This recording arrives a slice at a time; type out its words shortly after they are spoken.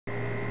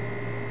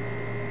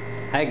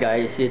Hi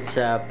guys, it's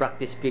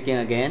practice speaking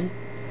again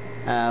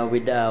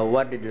with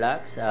worded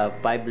locks, 5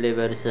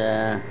 levers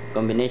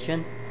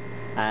combination,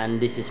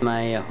 and this is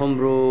my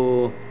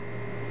homebrew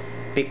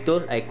pick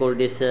tool. I call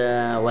this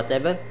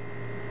whatever.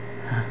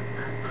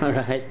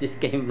 Alright, this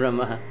came from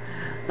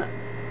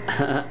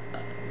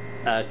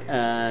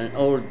an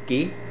old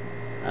key,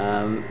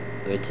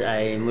 which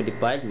I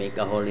modified, make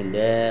a hole in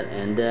there,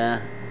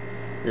 and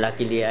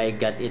luckily I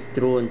got it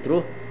through and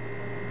through.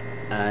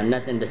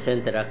 Not in the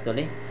center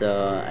actually,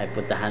 so I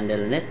put the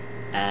handle on it,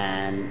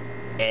 and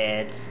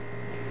it's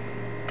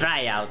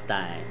try out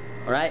time.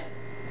 All right.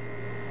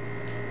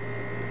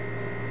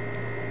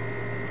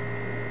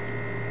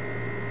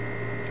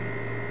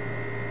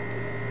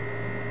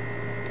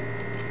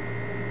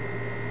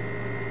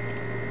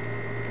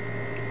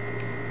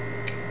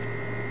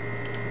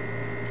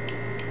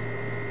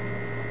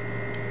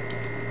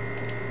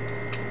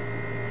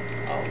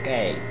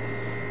 Okay.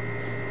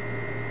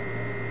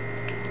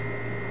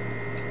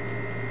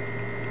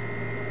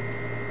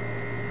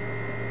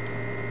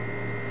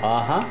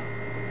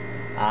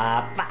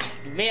 Fast,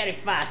 very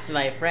fast,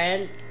 my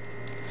friend.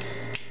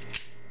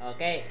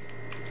 Okay.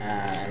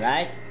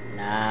 Right.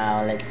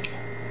 Now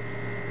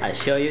I'll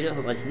show you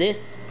what's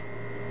this.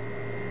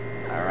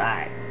 All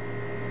right.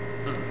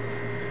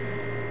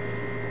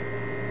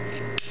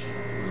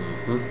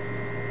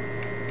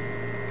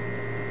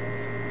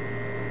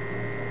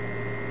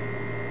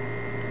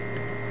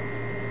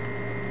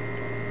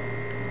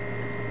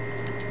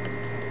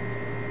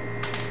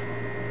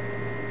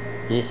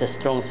 This is a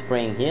strong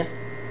spring here,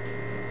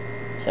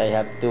 so I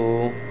have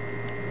to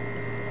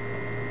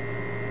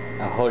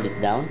hold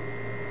it down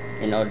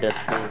in order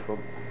to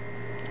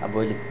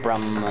avoid it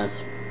from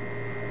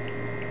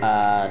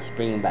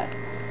springing back.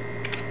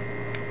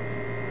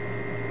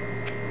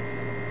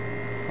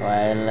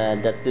 While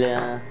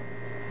that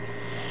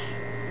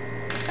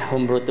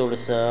homebrew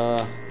tools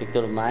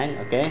picture of mine,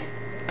 okay,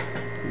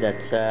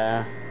 that's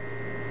 5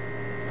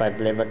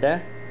 lever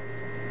there.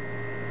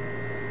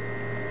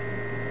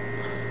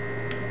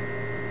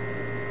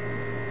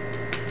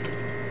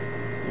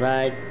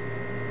 Right,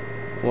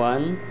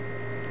 1,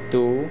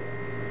 2,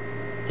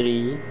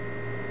 3,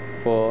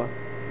 4,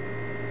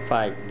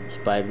 5. It's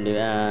 5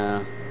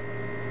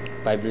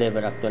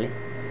 lever actually.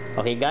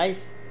 Okay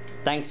guys,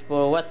 thanks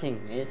for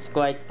watching. It's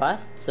quite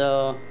fast,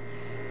 so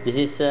this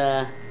is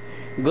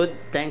good.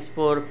 Thanks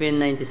for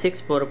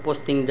Fin96 for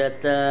posting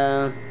that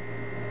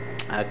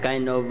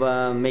kind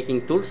of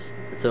making tools,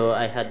 so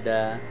I had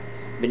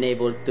been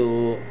able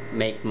to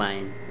make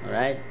mine.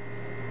 Alright,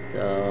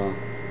 so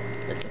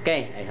that's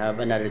okay. I have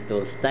another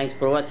tools. Thanks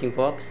for watching,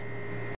 folks.